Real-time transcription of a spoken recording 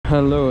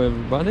Hello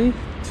everybody,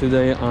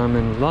 today I'm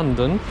in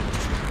London,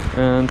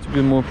 and to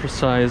be more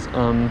precise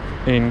I'm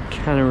in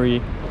Canary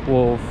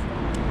Wharf,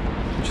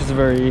 which is a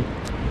very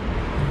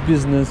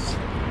business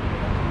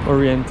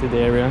oriented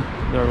area.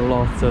 There are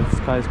lots of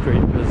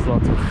skyscrapers,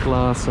 lots of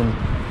glass and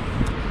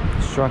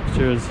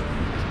structures.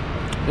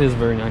 It is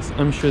very nice.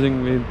 I'm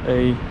shooting with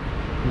a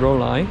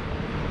Rollei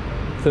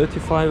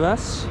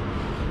 35S.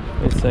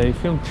 It's a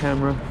film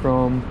camera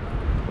from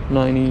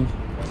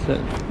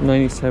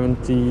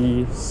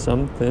 1970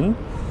 something,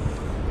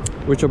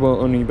 which I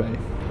bought on eBay.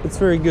 It's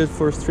very good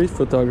for street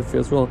photography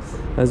as well,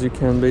 as you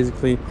can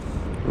basically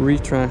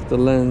retract the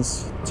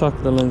lens, tuck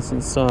the lens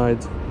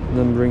inside, and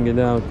then bring it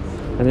out,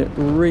 and it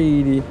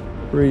really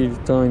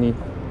tiny.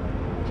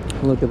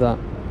 Look at that.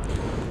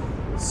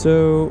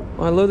 So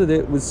I loaded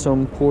it with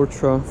some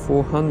Portra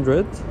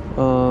 400,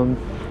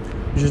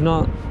 which is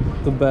not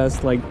the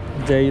best like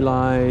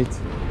daylight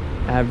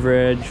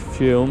average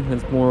film.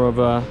 It's more of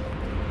a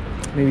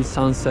maybe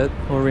sunset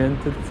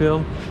oriented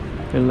film,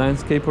 a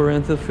landscape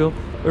oriented film.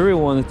 I really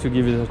wanted to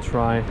give it a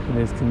try in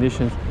these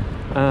conditions,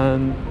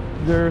 and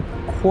there are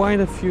quite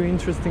a few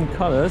interesting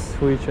colors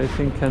which I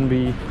think can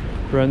be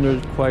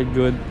rendered quite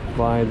good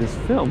by this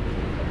film.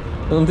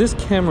 On this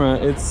camera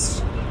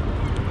it's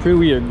pretty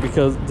weird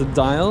because the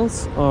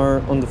dials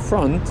are on the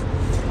front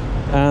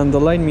and the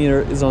light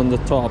meter is on the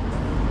top,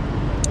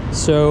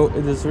 so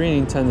it is really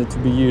intended to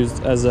be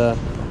used as a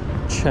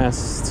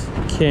chest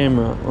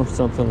camera or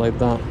something like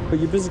that. But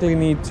you basically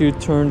need to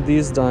turn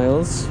these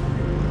dials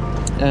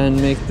and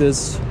make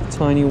this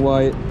tiny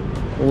white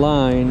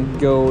line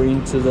go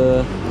into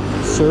the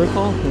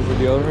circle, into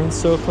the orange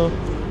circle,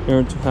 in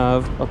order to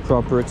have a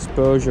proper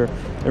exposure.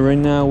 And right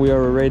now we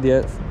are already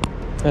at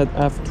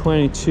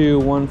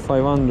f22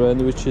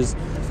 1500, which is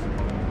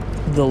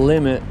the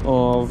limit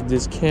of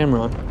this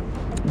camera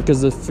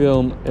because the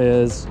film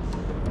is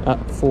at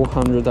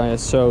 400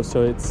 ISO,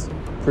 so it's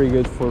pretty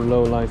good for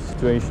low light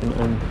situation,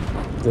 and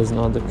that's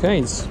not the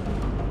case.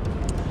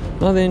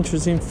 Another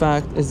interesting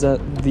fact is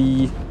that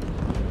the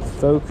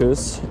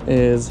focus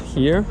is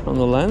here on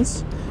the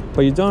lens,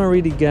 but you don't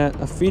really get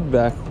a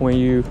feedback when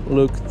you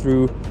look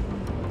through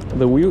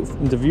the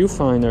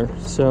viewfinder,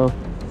 so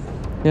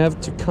you have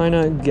to kind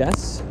of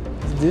guess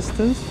the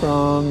distance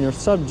from your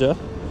subject,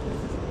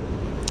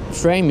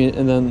 frame it,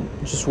 and then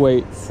just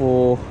wait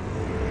for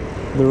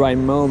the right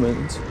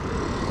moment.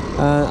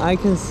 I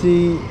can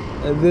see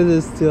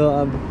this is still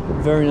a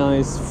very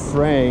nice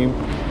frame.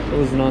 It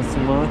was an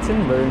Aston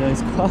Martin, very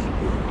nice car.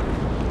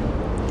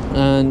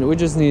 And we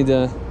just need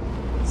a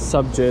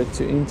subject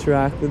to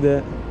interact with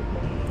it.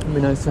 It'd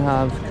be nice to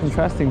have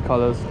contrasting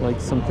colors,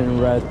 like something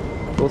red.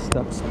 Couple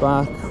steps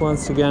back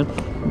once again.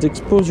 The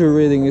exposure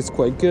reading is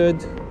quite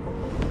good,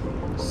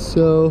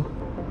 so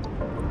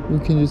we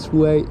can just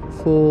wait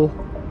for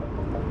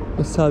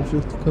the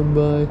subject to come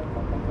by.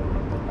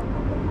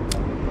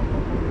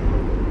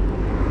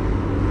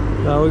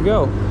 There we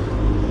go.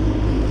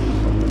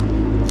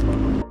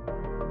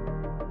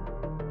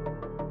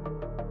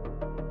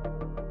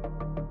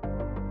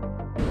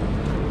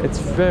 It's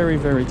very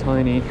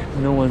tiny.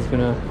 No one's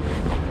gonna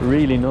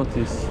really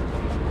notice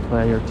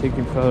that you're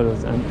taking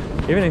photos, and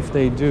even if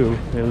they do,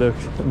 it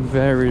looks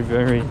very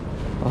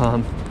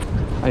how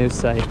you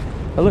say,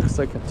 it looks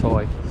like a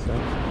toy. So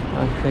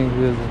I think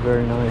this is a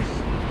very nice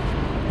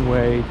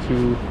way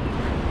to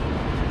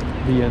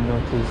be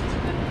unnoticed.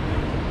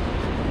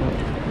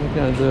 Look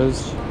at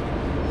those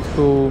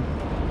cool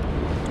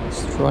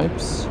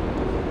stripes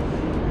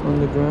on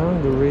the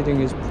ground. The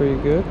reading is pretty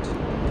good.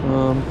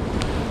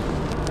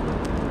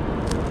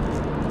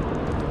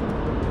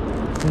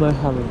 Might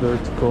have a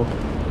vertical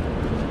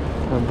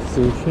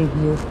composition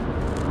here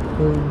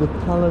with the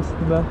palace in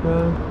the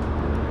background.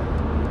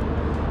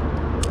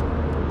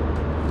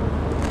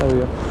 There we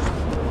go.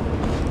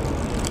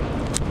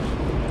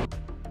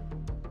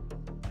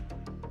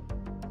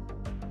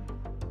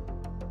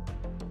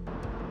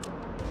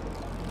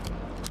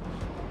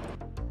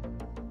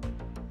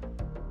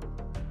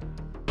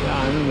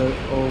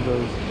 All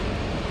those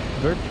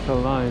vertical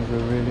lines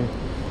are really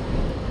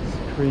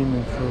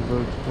screaming for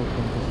vertical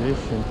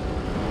composition.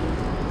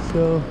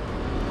 So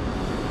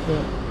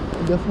yeah, I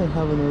definitely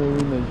have another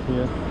image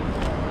here.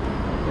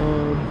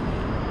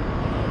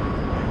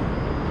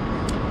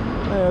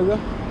 There you go.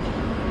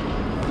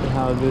 See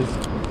how this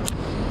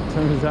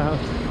turns out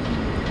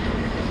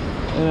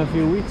in a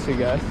few weeks, I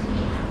guess.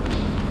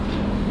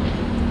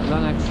 I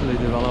don't actually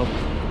develop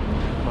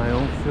my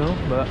own film,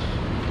 but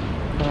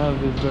I have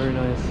this very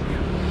nice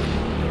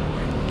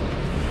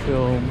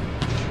film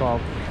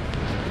shop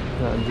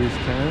that do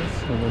scans,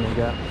 and then I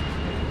get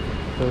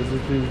those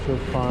digital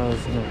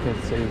files and I can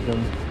save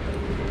them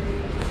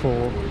for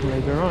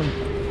later on.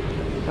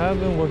 I've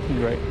been working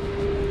great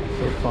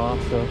so far,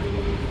 so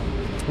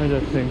I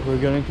just think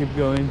we're gonna keep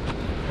going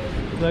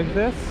like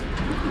this.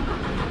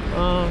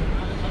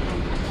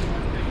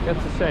 Got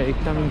to say,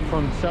 coming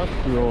from South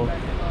Europe,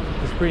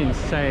 it's pretty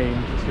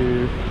insane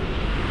to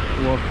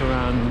walk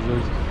around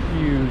those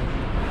huge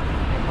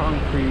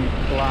concrete,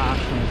 glass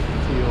and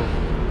steel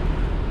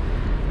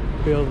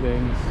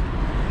buildings,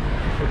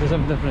 because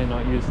I'm definitely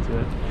not used to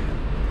it.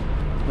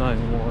 Not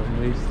anymore, at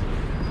least.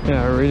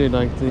 Yeah, I really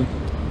like the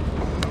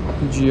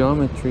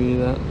geometry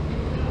that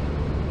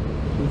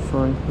you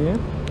find here.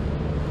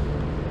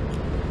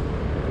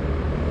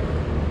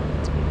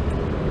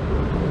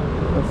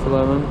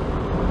 F11,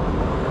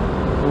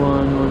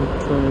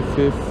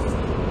 1/25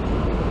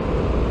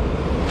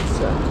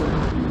 second.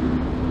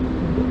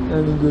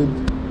 Any good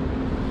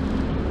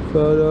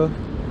photo,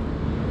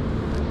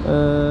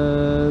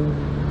 and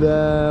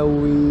there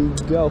we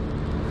go.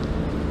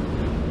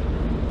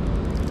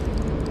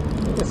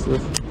 I guess the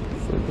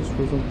focus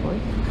was on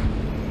point.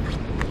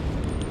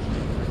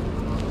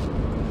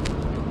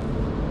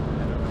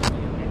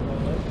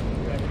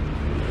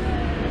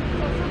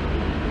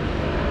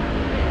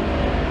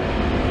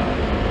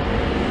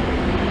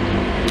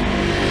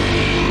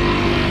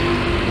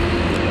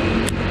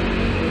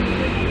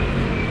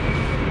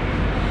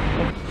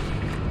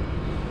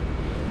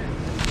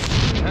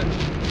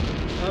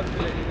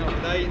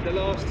 The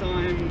last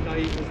time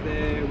Dave was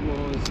there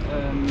was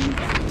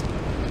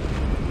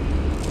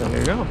There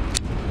you go.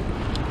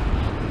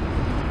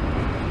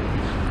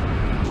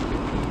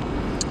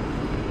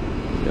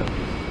 Yeah.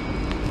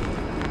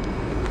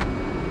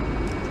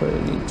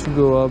 Probably need to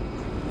go up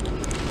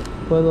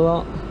quite a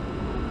lot.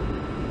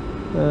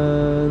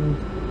 And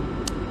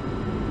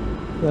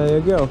there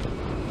you go.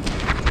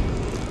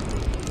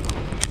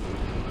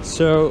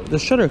 So the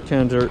shutter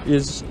counter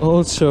is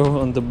also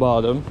on the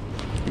bottom,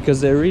 because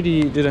they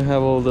really didn't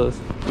have all the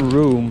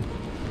room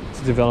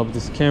to develop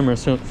this camera.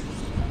 So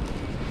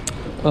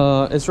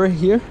it's right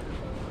here.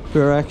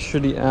 We're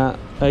actually at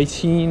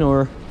 18,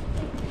 or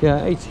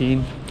yeah,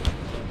 18.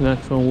 The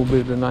next one will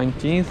be the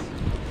 19th.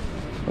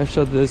 I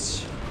shot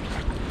this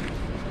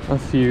a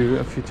few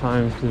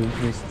times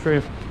this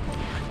trip.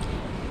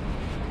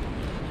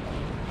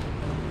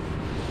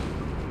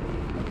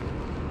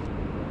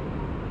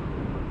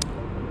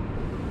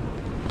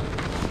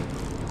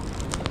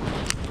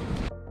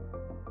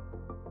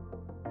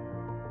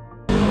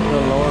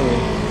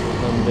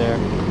 There,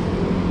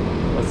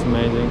 that's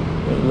amazing.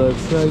 It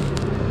looks like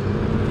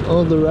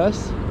all the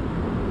rest,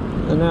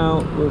 and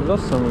now we've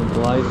lost some of the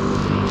light,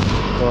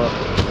 but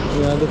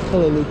yeah, the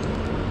color look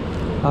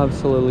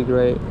absolutely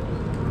great.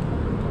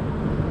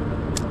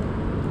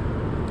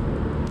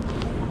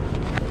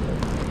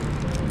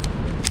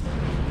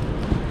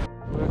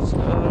 Looks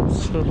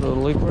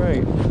absolutely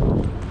great.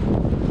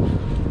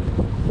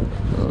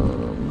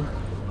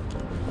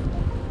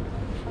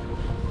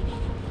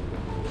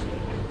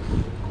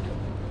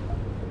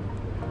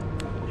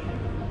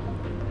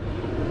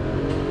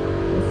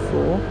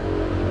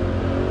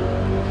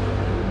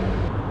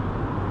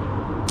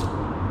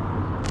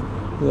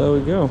 There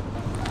we go.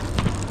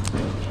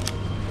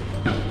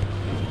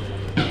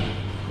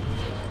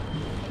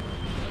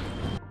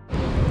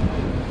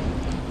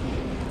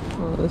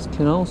 Well, this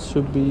can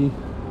also be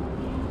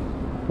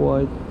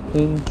quite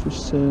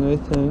interesting, I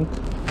think.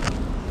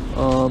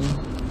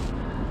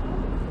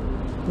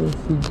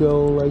 If we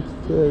go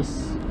like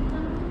this.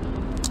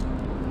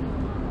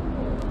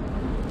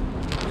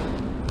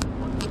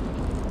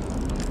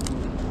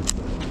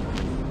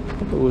 I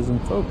hope it was in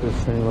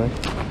focus anyway.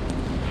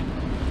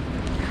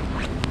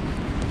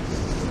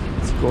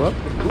 Go up.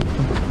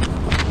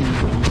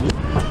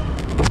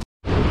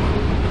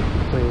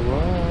 Wait,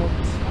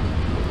 what?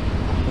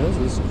 This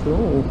is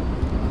cool.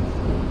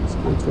 Let's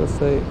go to a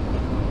fate.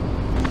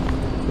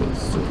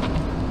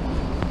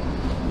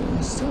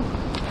 It's still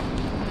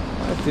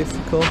quite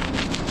difficult to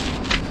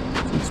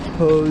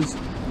expose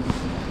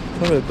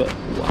color, but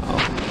wow.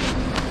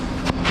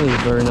 This is a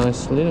very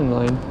nice leading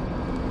line.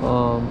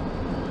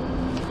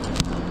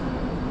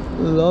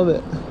 Love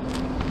it.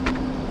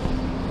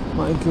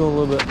 Might go a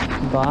little bit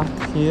back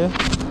here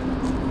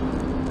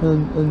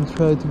and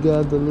try to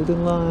get the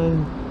leading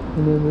line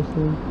and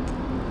everything.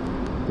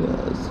 Yeah,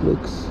 this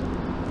looks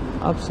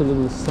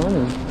absolutely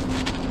stunning.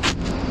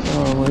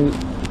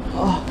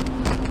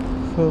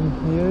 From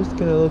here it's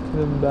gonna look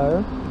even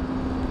better.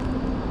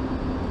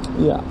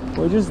 Yeah,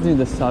 we just need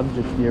the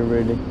subject here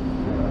really.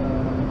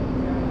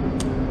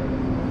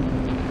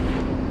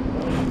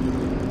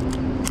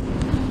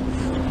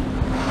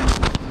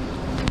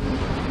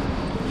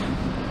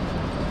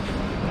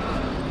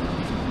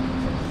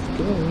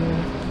 Okay.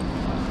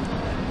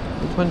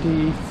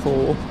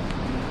 24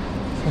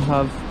 to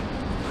have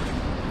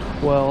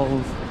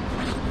 12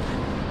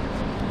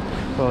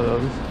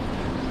 photos.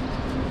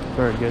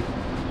 Very good.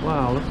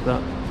 Wow, look at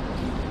that.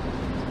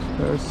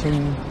 There's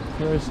some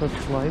very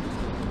soft light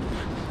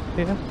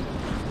here.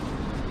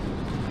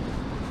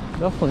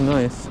 Definitely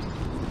nice. You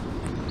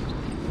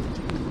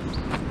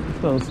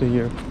can also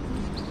hear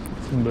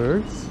some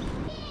birds.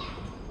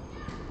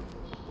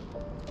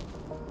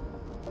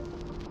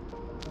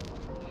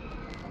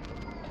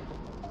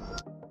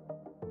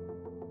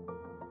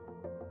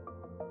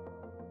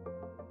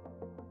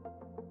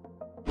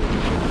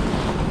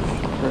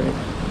 Great.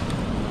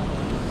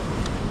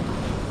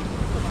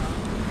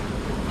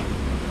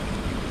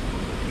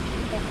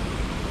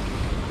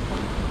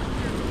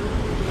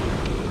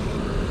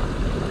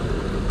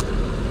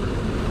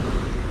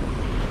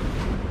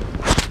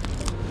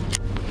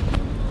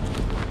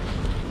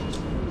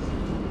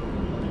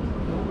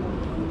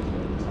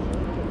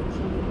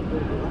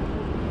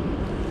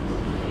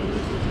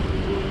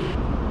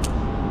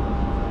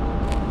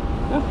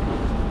 yeah,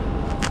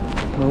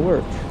 my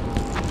work.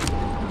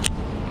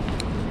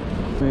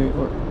 Maybe,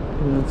 or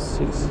even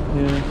 6,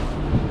 yeah.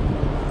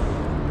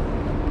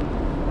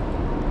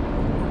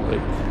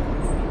 Like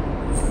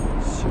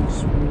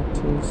 6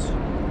 meters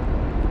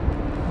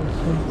or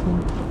something.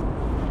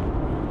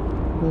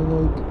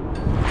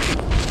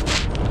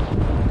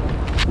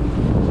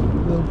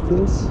 Like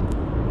this.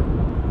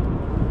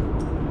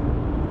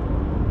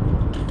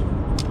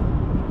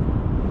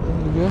 There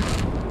you go.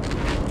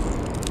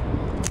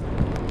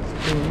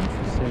 It's very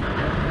interesting.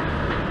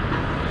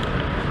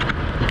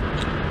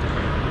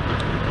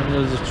 And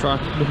there's a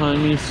truck behind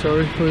me,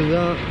 sorry for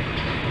that.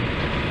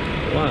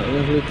 Wow,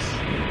 that looks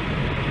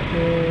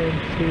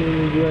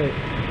absolutely great.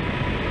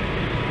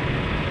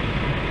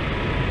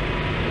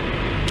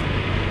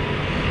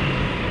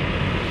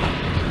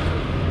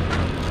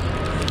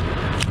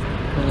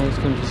 Nice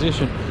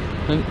composition.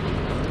 And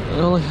I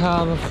only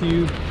have a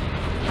few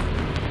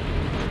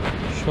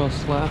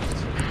shots left,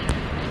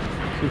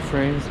 2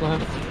 frames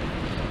left.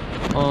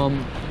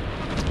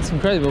 It's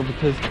incredible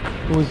because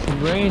it was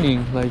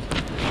raining, like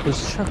it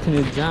was chucking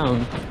it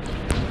down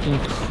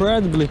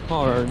incredibly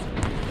hard,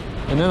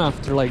 and then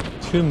after like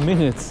 2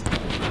 minutes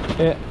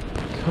it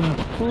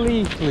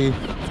completely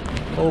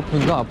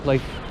opened up.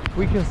 Like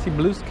we can see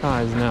blue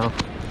skies now.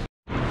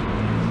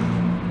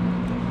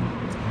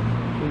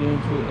 We're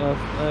going to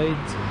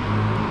F8.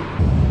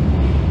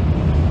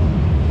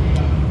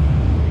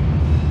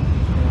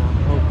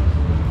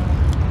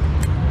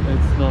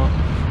 It's not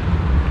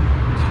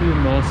too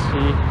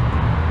messy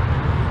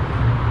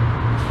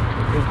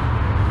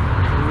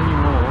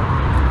anymore.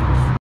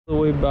 All the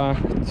way back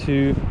to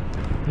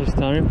the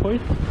starting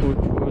point, which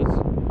was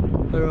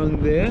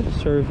around there.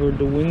 Sorry for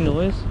the wind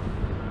noise.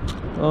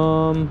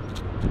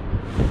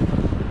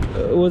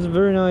 It was a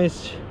very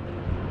nice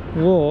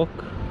walk,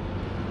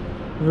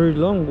 very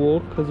long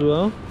walk as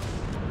well.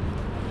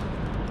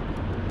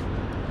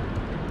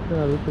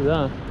 Yeah, look at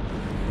that.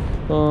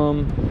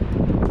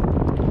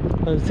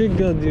 I'm still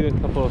gonna do a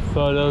couple of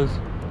photos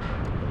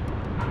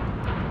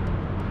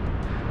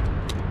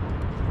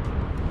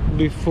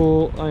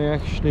before I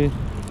actually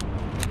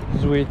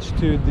switch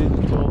to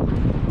digital,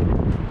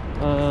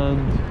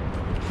 and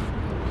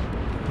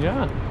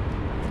yeah,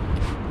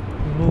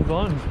 move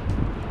on.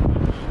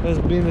 It's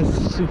been a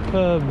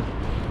superb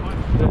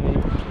day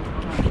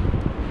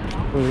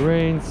with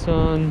rain,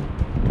 sun,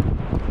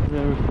 and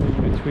everything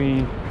in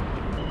between.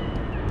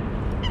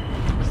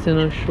 Still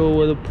not sure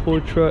whether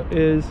Portra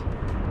is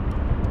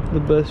the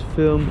best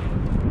film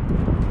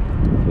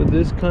for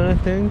this kind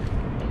of thing.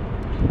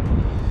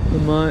 I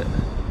might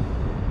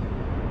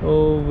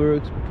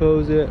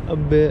overexpose it a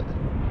bit.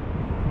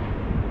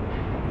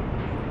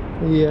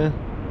 Yeah,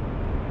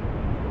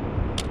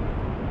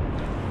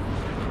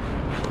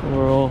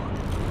 we're all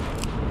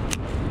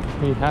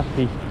pretty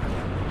happy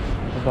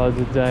about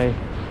the day.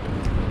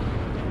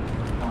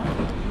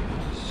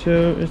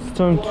 So it's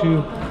time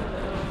to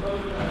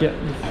get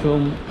the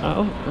film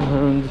out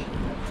and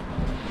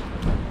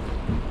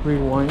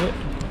rewind it.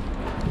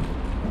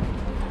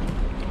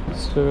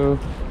 So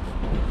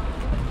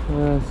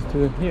let's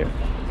do it here.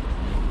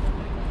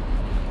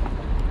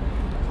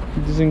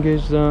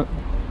 Disengage that,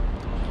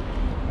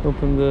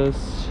 open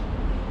this,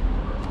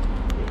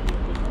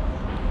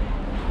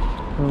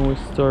 and we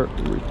start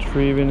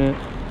retrieving it.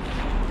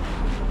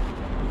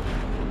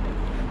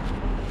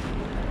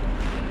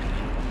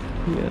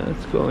 Yeah,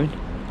 it's going.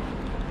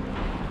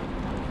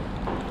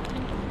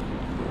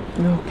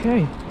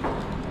 Okay.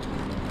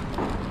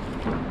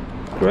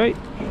 Great.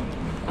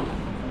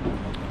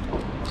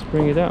 Let's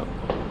bring it out.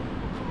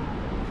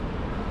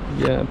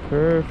 Yeah,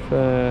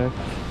 perfect.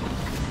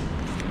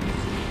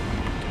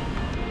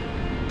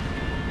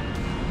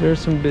 There's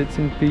some bits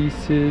and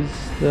pieces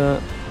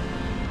that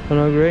are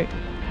not great.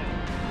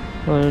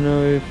 I don't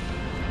know if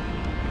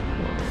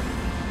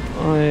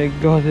I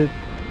got it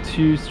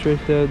too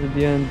straight out at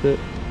the end, but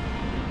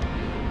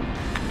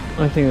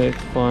I think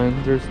that's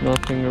fine. There's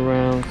nothing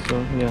around,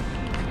 so yeah.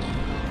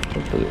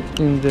 I'll put it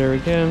in there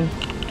again.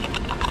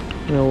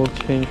 And I will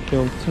change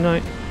film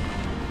tonight.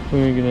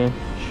 We're gonna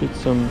shoot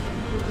some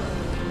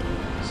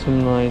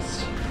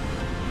nice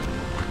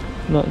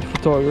night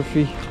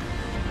photography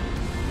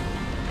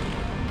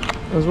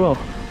as well.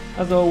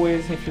 As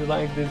always, if you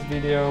like this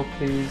video,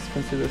 please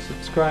consider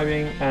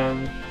subscribing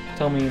and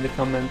tell me in the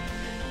comment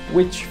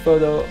which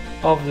photo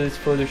of this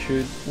photo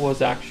shoot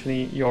was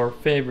actually your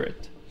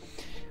favorite.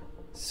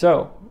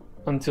 So,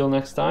 until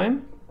next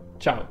time,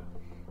 ciao!